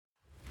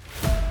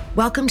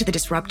Welcome to the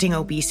Disrupting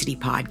Obesity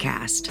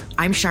podcast.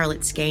 I'm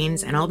Charlotte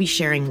Skanes, and I'll be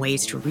sharing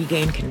ways to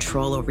regain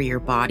control over your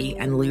body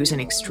and lose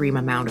an extreme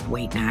amount of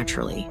weight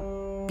naturally.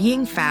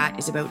 Being fat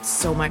is about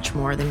so much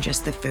more than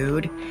just the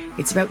food.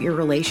 It's about your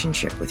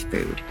relationship with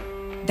food.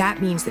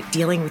 That means that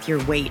dealing with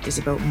your weight is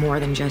about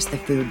more than just the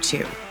food,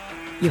 too.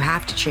 You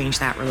have to change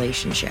that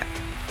relationship.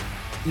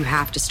 You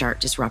have to start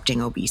disrupting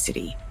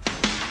obesity.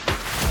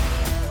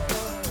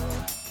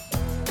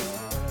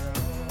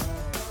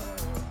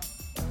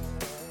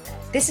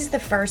 This is the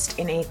first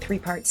in a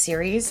 3-part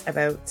series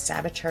about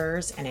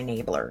saboteurs and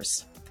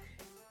enablers.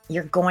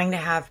 You're going to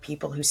have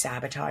people who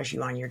sabotage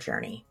you on your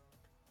journey.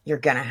 You're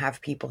going to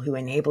have people who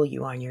enable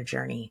you on your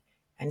journey.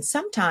 And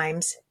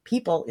sometimes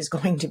people is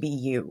going to be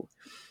you.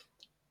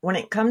 When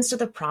it comes to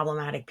the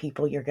problematic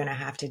people you're going to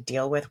have to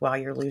deal with while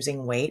you're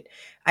losing weight,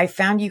 I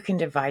found you can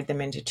divide them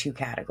into 2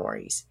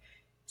 categories: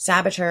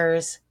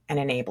 saboteurs and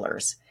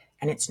enablers.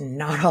 And it's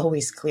not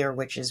always clear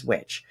which is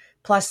which.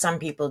 Plus, some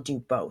people do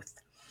both.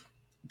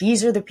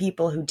 These are the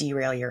people who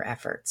derail your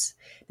efforts.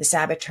 The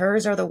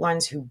saboteurs are the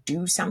ones who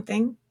do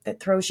something that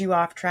throws you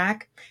off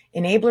track.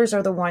 Enablers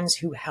are the ones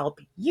who help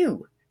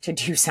you to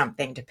do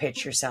something to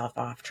pitch yourself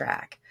off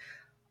track.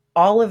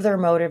 All of their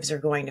motives are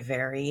going to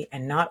vary,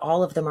 and not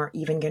all of them are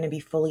even going to be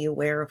fully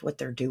aware of what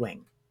they're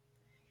doing.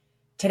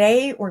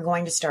 Today, we're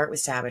going to start with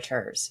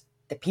saboteurs,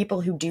 the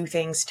people who do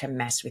things to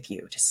mess with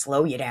you, to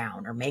slow you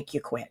down or make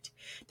you quit.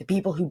 The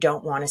people who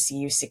don't want to see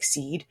you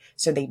succeed,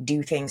 so they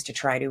do things to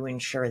try to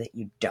ensure that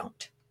you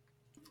don't.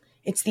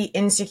 It's the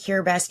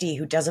insecure bestie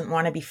who doesn't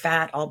want to be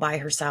fat all by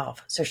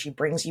herself, so she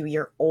brings you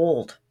your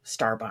old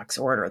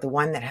Starbucks order, the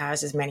one that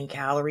has as many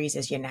calories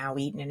as you now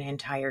eat in an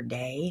entire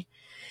day.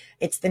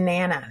 It's the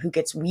Nana who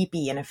gets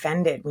weepy and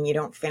offended when you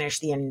don't finish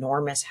the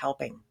enormous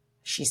helping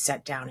she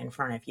set down in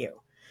front of you.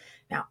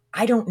 Now,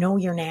 I don't know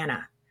your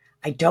Nana.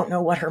 I don't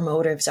know what her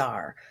motives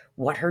are,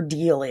 what her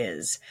deal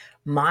is.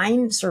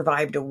 Mine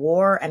survived a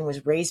war and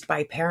was raised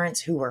by parents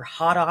who were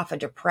hot off a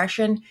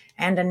depression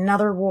and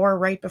another war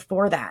right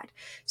before that.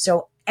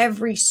 So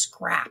every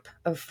scrap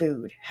of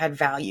food had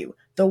value.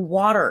 The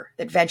water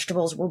that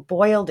vegetables were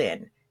boiled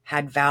in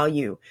had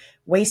value.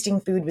 Wasting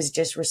food was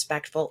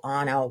disrespectful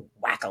on a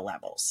whack of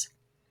levels.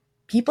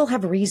 People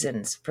have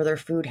reasons for their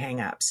food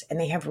hang-ups, and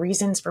they have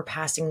reasons for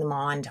passing them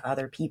on to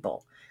other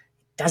people.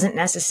 Doesn't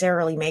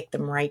necessarily make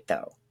them right,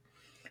 though.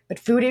 But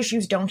food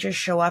issues don't just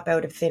show up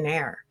out of thin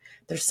air.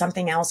 There's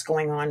something else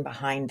going on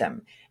behind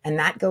them, and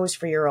that goes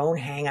for your own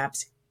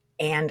hang-ups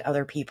and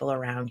other people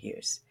around you.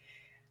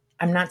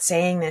 I'm not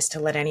saying this to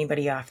let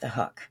anybody off the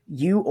hook,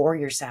 you or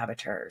your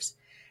saboteurs.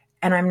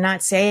 And I'm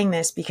not saying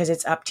this because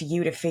it's up to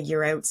you to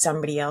figure out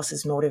somebody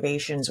else's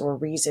motivations or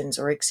reasons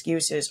or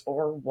excuses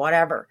or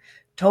whatever.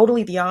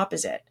 Totally the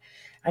opposite.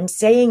 I'm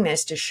saying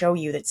this to show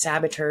you that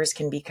saboteurs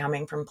can be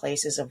coming from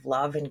places of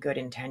love and good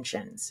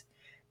intentions.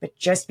 But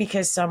just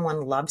because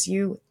someone loves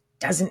you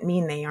doesn't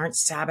mean they aren't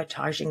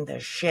sabotaging the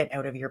shit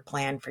out of your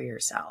plan for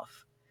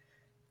yourself.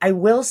 I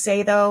will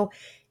say, though,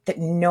 that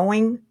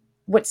knowing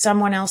what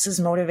someone else's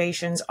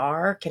motivations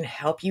are can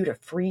help you to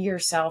free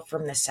yourself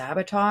from the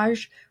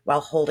sabotage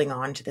while holding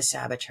on to the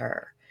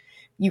saboteur.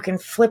 You can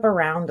flip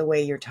around the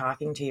way you're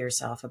talking to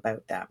yourself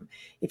about them.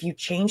 If you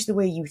change the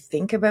way you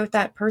think about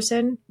that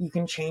person, you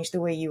can change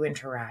the way you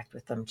interact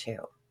with them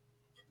too.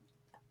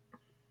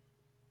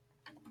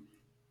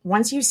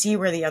 Once you see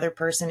where the other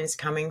person is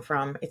coming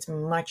from, it's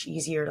much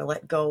easier to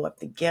let go of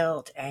the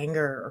guilt,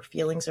 anger, or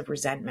feelings of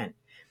resentment.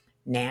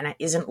 Nana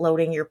isn't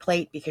loading your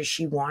plate because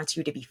she wants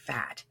you to be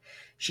fat.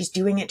 She's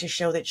doing it to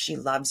show that she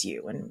loves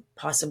you and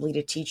possibly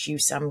to teach you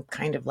some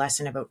kind of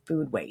lesson about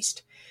food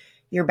waste.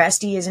 Your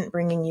bestie isn't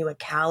bringing you a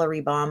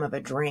calorie bomb of a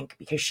drink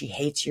because she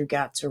hates your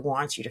guts or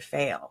wants you to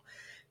fail.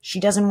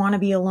 She doesn't want to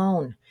be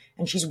alone,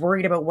 and she's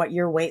worried about what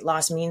your weight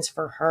loss means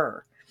for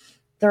her.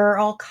 There are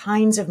all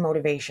kinds of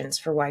motivations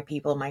for why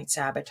people might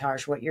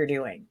sabotage what you're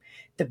doing.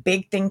 The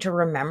big thing to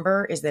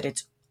remember is that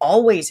it's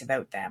always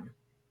about them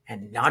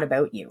and not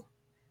about you.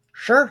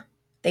 Sure,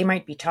 they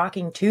might be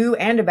talking to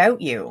and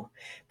about you,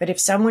 but if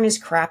someone is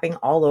crapping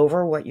all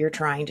over what you're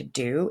trying to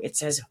do, it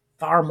says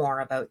far more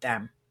about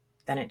them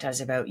than it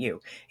does about you.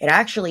 It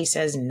actually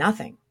says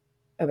nothing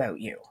about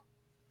you.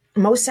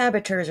 Most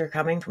saboteurs are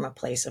coming from a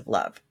place of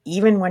love,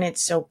 even when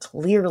it's so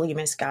clearly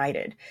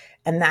misguided.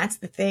 And that's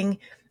the thing.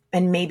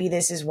 And maybe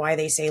this is why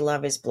they say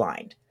love is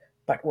blind.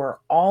 But we're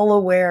all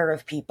aware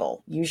of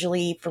people,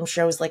 usually from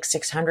shows like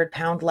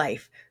 600-Pound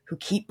Life, who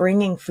keep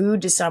bringing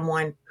food to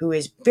someone who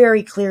is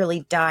very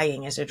clearly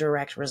dying as a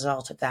direct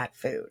result of that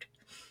food.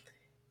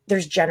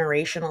 There's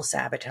generational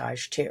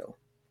sabotage too.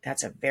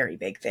 That's a very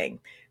big thing.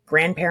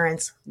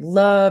 Grandparents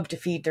love to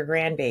feed their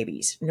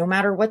grandbabies, no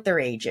matter what their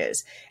age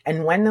is.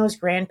 And when those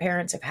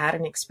grandparents have had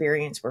an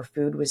experience where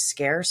food was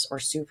scarce or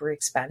super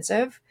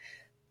expensive,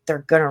 they're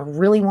going to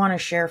really want to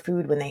share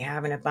food when they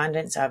have an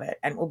abundance of it.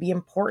 And it will be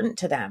important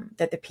to them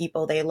that the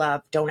people they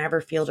love don't ever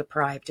feel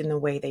deprived in the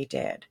way they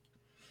did.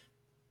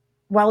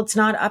 While it's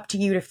not up to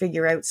you to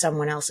figure out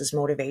someone else's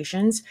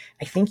motivations,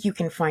 I think you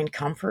can find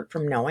comfort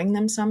from knowing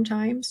them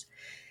sometimes.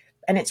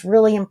 And it's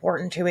really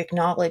important to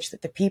acknowledge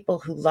that the people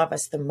who love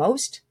us the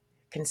most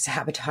can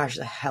sabotage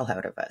the hell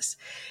out of us,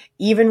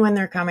 even when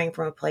they're coming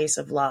from a place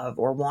of love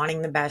or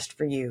wanting the best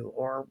for you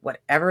or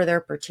whatever their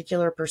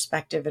particular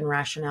perspective and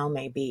rationale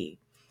may be.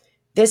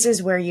 This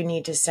is where you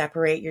need to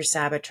separate your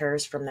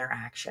saboteurs from their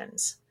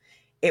actions.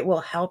 It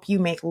will help you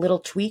make little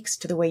tweaks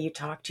to the way you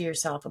talk to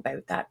yourself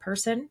about that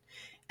person,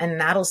 and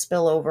that'll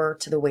spill over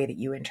to the way that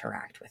you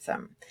interact with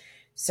them.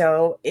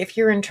 So if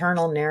your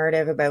internal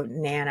narrative about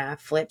Nana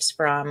flips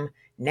from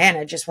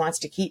Nana just wants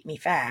to keep me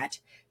fat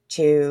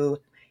to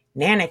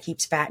Nana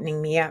keeps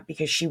fattening me up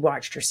because she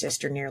watched her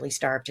sister nearly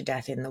starve to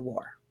death in the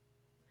war,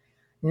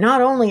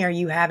 not only are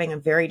you having a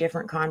very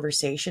different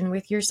conversation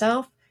with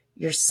yourself,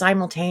 you're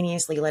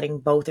simultaneously letting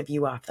both of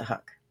you off the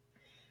hook.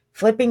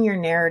 Flipping your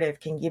narrative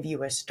can give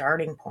you a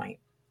starting point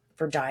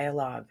for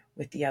dialogue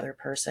with the other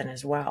person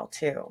as well,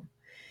 too.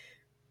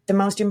 The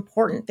most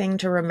important thing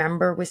to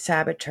remember with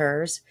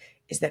saboteurs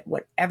is that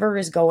whatever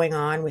is going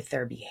on with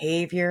their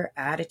behavior,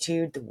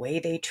 attitude, the way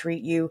they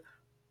treat you,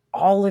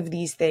 all of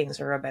these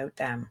things are about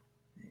them,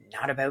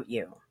 not about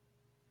you.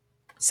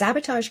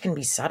 Sabotage can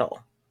be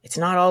subtle. It's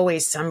not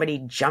always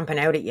somebody jumping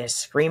out at you,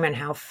 screaming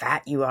how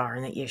fat you are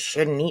and that you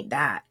shouldn't eat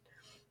that.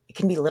 It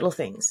can be little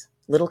things,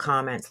 little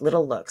comments,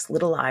 little looks,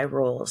 little eye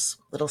rolls,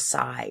 little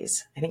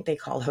sighs. I think they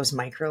call those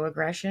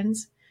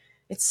microaggressions.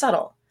 It's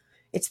subtle.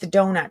 It's the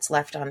donuts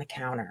left on the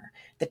counter,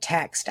 the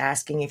text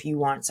asking if you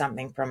want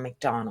something from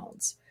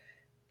McDonald's.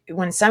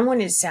 When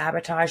someone is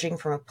sabotaging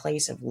from a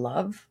place of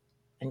love,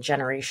 and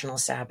generational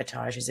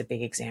sabotage is a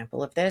big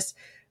example of this,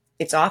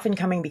 it's often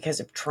coming because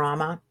of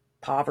trauma,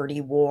 poverty,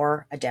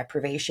 war, a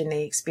deprivation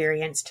they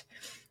experienced.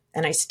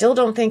 And I still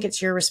don't think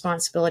it's your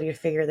responsibility to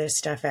figure this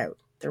stuff out.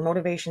 Their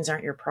motivations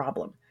aren't your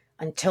problem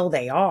until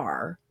they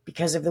are,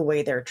 because of the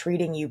way they're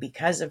treating you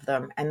because of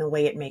them and the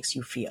way it makes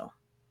you feel.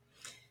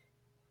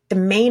 The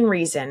main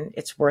reason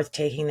it's worth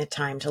taking the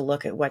time to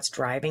look at what's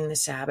driving the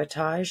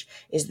sabotage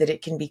is that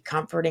it can be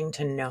comforting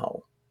to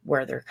know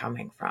where they're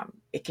coming from.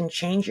 It can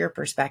change your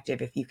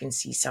perspective if you can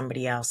see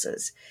somebody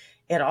else's.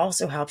 It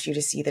also helps you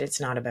to see that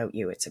it's not about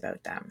you, it's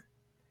about them.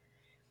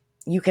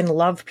 You can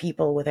love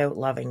people without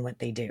loving what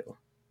they do.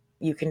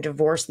 You can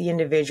divorce the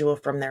individual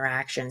from their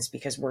actions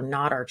because we're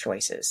not our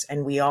choices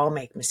and we all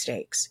make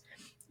mistakes.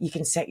 You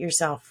can set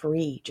yourself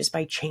free just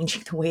by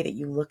changing the way that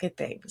you look at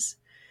things.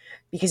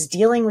 Because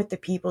dealing with the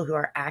people who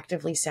are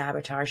actively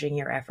sabotaging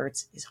your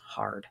efforts is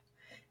hard,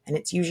 and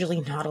it's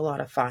usually not a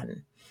lot of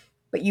fun.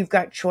 But you've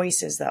got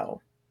choices,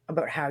 though,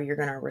 about how you're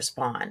going to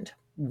respond,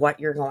 what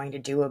you're going to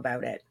do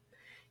about it.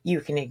 You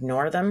can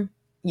ignore them,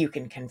 you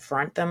can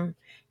confront them,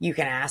 you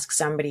can ask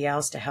somebody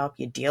else to help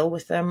you deal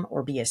with them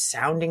or be a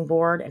sounding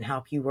board and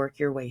help you work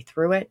your way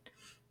through it.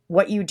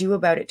 What you do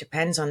about it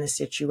depends on the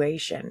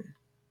situation.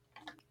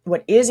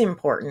 What is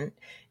important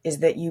is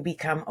that you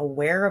become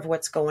aware of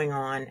what's going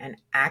on and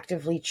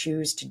actively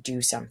choose to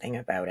do something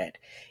about it.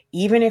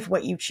 Even if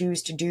what you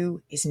choose to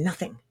do is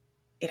nothing,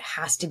 it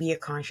has to be a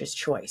conscious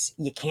choice.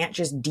 You can't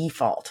just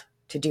default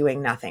to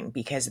doing nothing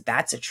because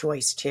that's a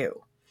choice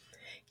too.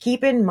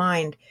 Keep in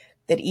mind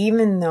that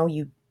even though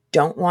you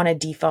don't want to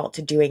default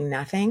to doing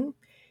nothing,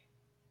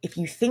 if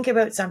you think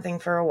about something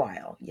for a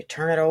while, you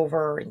turn it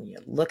over and you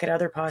look at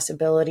other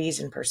possibilities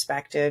and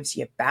perspectives,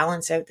 you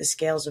balance out the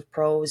scales of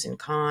pros and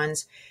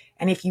cons.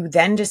 And if you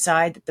then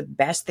decide that the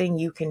best thing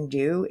you can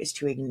do is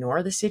to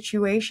ignore the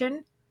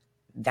situation,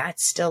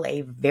 that's still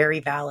a very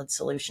valid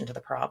solution to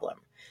the problem.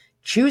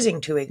 Choosing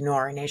to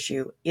ignore an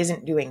issue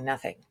isn't doing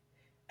nothing.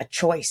 A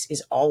choice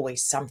is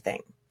always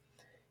something.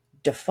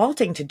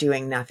 Defaulting to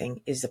doing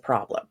nothing is the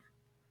problem.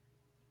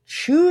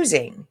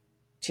 Choosing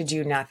to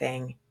do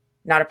nothing,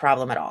 not a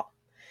problem at all.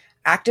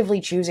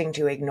 Actively choosing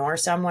to ignore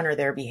someone or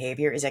their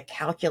behavior is a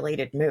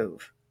calculated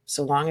move,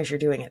 so long as you're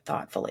doing it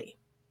thoughtfully.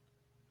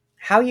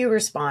 How you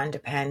respond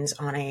depends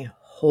on a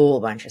whole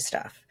bunch of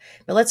stuff,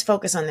 but let's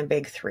focus on the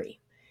big three.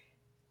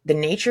 The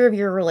nature of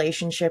your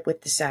relationship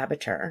with the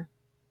saboteur,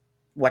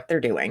 what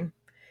they're doing,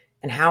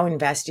 and how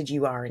invested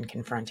you are in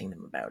confronting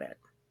them about it.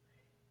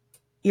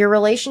 Your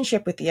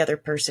relationship with the other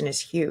person is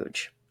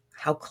huge.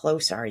 How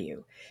close are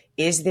you?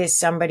 Is this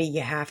somebody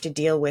you have to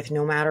deal with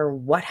no matter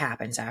what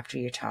happens after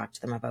you talk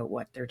to them about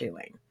what they're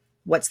doing?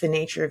 What's the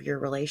nature of your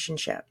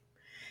relationship?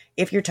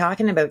 If you're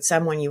talking about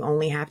someone you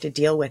only have to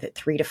deal with at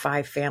 3 to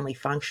 5 family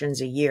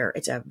functions a year,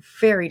 it's a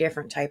very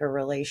different type of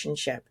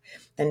relationship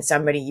than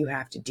somebody you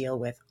have to deal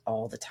with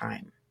all the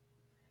time.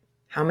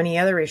 How many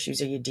other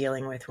issues are you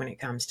dealing with when it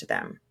comes to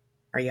them?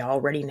 Are you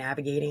already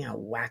navigating a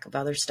whack of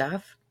other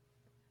stuff?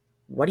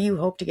 What do you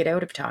hope to get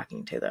out of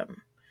talking to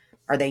them?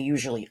 Are they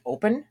usually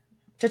open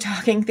to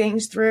talking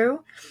things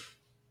through?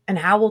 And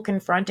how will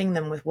confronting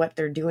them with what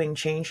they're doing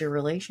change your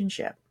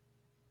relationship?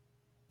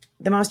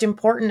 The most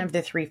important of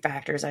the 3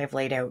 factors I've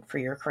laid out for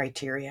your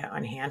criteria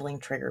on handling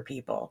trigger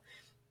people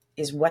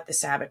is what the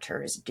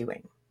saboteur is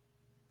doing.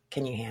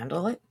 Can you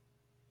handle it?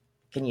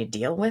 Can you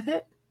deal with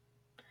it?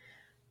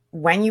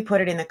 When you put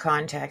it in the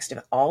context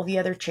of all the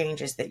other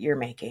changes that you're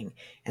making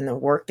and the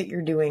work that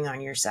you're doing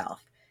on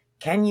yourself,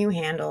 Can you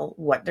handle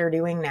what they're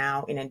doing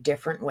now in a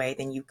different way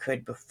than you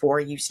could before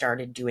you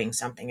started doing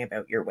something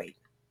about your weight?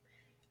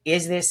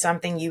 Is this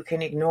something you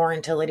can ignore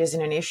until it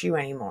isn't an issue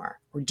anymore?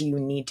 Or do you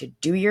need to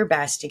do your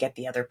best to get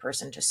the other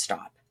person to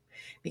stop?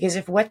 Because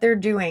if what they're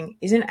doing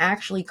isn't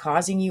actually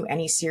causing you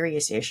any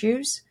serious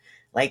issues,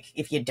 like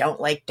if you don't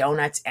like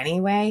donuts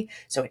anyway,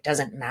 so it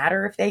doesn't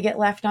matter if they get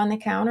left on the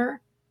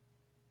counter,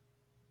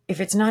 if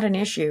it's not an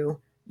issue,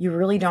 you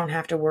really don't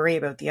have to worry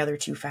about the other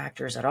two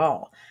factors at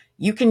all.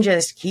 You can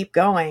just keep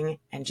going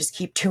and just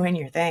keep doing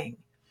your thing.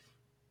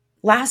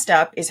 Last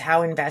up is,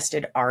 how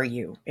invested are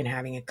you in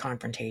having a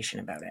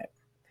confrontation about it?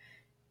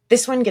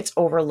 This one gets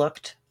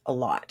overlooked a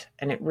lot,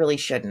 and it really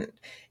shouldn't.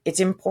 It's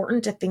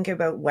important to think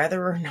about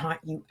whether or not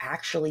you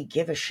actually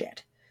give a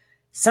shit.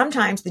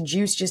 Sometimes the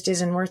juice just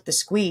isn't worth the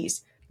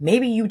squeeze.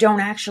 Maybe you don't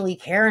actually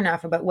care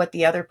enough about what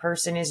the other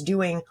person is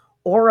doing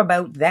or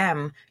about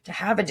them to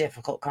have a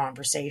difficult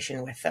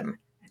conversation with them.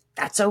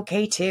 That's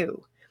okay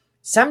too.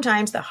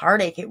 Sometimes the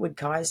heartache it would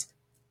cause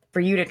for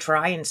you to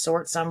try and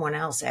sort someone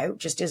else out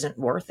just isn't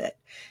worth it.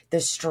 The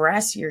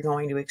stress you're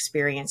going to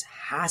experience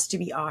has to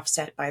be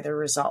offset by the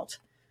result.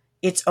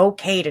 It's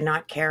okay to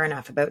not care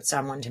enough about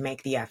someone to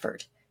make the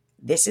effort.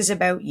 This is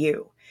about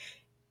you.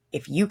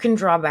 If you can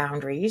draw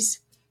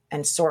boundaries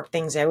and sort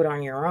things out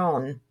on your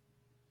own,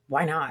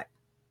 why not?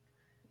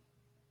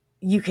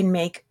 You can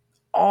make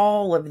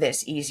all of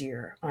this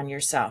easier on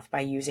yourself by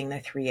using the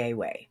 3A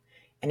way.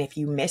 And if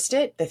you missed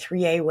it, the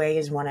 3A way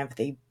is one of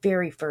the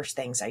very first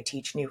things I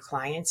teach new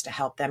clients to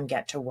help them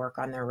get to work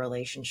on their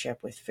relationship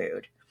with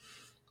food.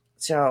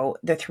 So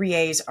the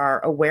 3A's are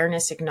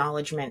awareness,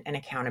 acknowledgement, and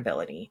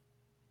accountability,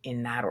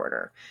 in that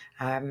order.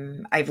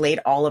 I've laid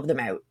all of them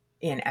out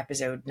in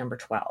episode number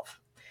 12.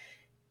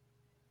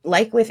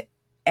 Like with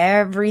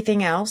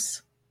everything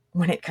else,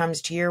 when it comes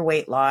to your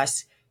weight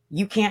loss,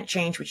 you can't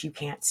change what you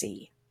can't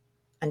see.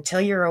 Until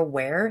you're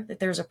aware that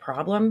there's a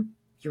problem,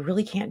 you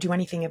really can't do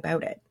anything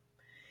about it.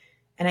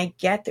 And I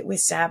get that with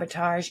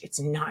sabotage, it's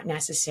not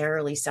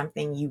necessarily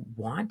something you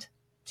want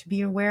to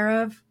be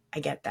aware of. I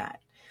get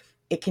that.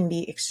 It can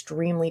be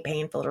extremely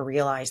painful to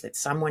realize that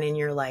someone in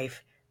your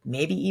life,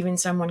 maybe even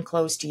someone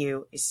close to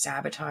you, is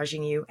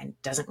sabotaging you and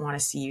doesn't want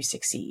to see you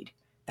succeed.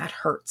 That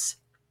hurts.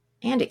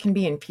 And it can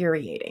be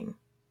infuriating.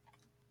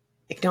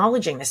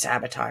 Acknowledging the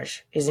sabotage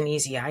isn't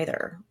easy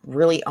either.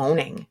 Really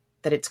owning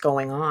that it's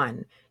going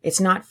on.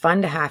 It's not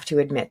fun to have to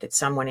admit that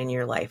someone in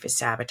your life is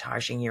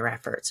sabotaging your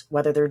efforts,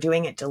 whether they're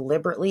doing it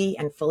deliberately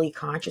and fully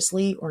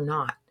consciously or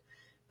not.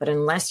 But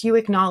unless you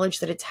acknowledge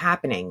that it's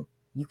happening,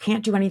 you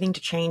can't do anything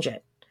to change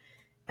it.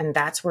 And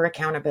that's where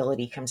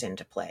accountability comes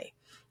into play.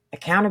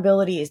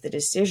 Accountability is the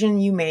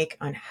decision you make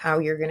on how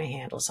you're going to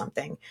handle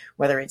something,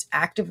 whether it's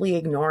actively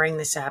ignoring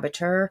the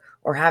saboteur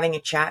or having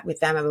a chat with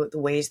them about the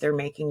ways they're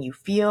making you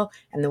feel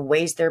and the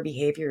ways their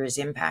behavior is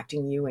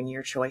impacting you and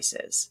your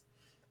choices.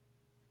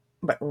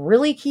 But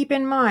really keep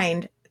in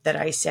mind that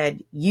I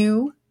said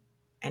you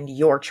and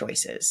your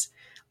choices.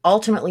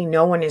 Ultimately,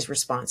 no one is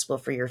responsible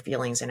for your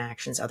feelings and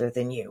actions other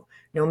than you,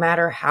 no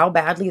matter how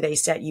badly they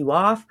set you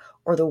off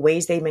or the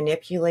ways they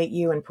manipulate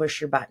you and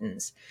push your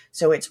buttons.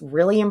 So it's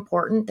really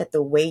important that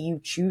the way you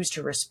choose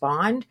to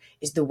respond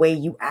is the way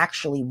you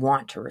actually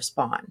want to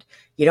respond.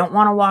 You don't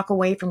want to walk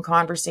away from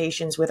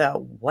conversations with a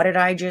 "what did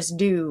I just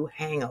do"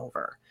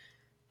 hangover.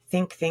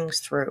 Think things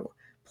through.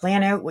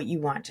 Plan out what you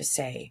want to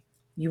say.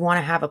 You want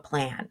to have a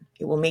plan.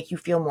 It will make you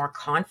feel more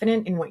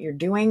confident in what you're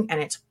doing,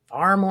 and it's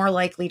far more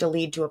likely to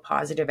lead to a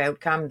positive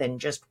outcome than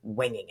just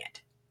winging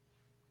it.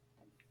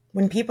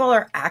 When people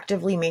are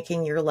actively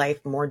making your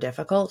life more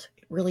difficult,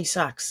 it really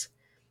sucks.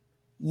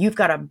 You've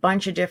got a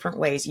bunch of different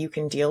ways you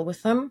can deal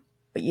with them,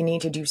 but you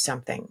need to do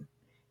something.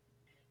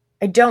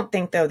 I don't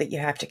think, though, that you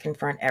have to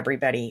confront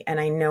everybody,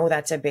 and I know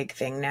that's a big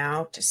thing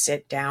now, to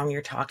sit down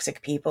your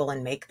toxic people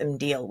and make them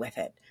deal with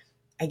it.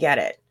 I get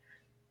it.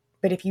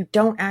 But if you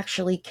don't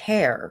actually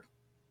care,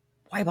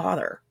 why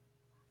bother?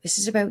 This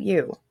is about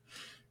you.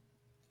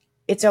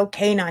 It's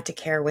okay not to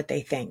care what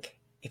they think.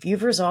 If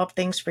you've resolved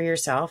things for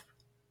yourself,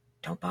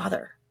 don't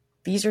bother.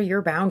 These are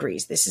your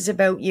boundaries. This is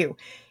about you.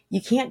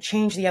 You can't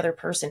change the other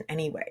person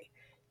anyway.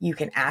 You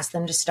can ask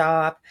them to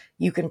stop.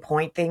 You can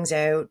point things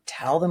out,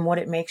 tell them what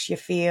it makes you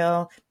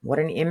feel, what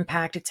an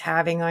impact it's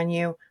having on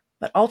you.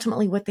 But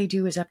ultimately, what they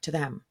do is up to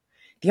them.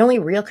 The only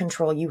real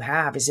control you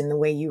have is in the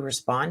way you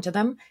respond to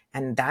them,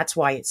 and that's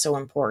why it's so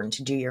important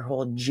to do your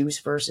whole juice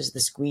versus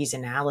the squeeze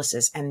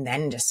analysis and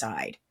then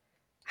decide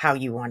how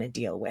you want to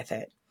deal with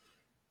it.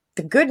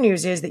 The good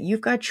news is that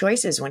you've got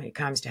choices when it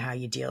comes to how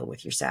you deal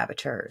with your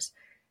saboteurs.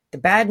 The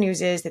bad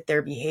news is that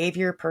their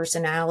behavior,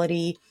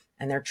 personality,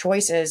 and their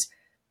choices,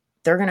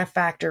 they're going to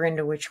factor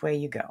into which way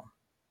you go.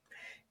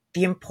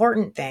 The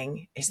important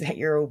thing is that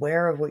you're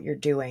aware of what you're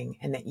doing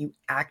and that you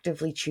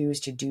actively choose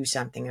to do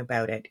something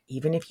about it,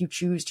 even if you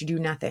choose to do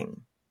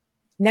nothing.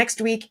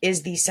 Next week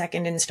is the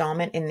second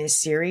installment in this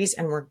series,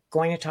 and we're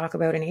going to talk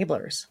about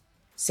enablers.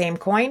 Same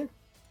coin,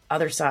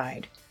 other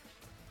side.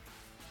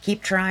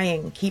 Keep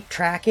trying, keep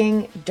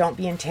tracking, don't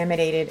be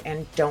intimidated,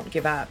 and don't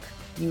give up.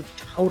 You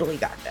totally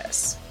got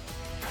this.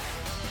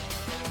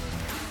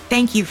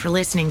 Thank you for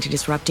listening to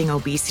Disrupting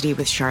Obesity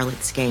with Charlotte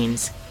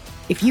Skanes.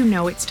 If you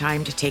know it's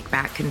time to take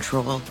back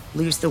control,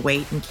 lose the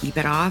weight, and keep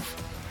it off,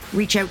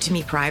 reach out to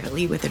me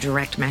privately with a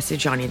direct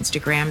message on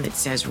Instagram that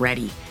says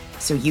ready,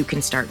 so you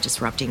can start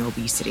disrupting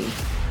obesity.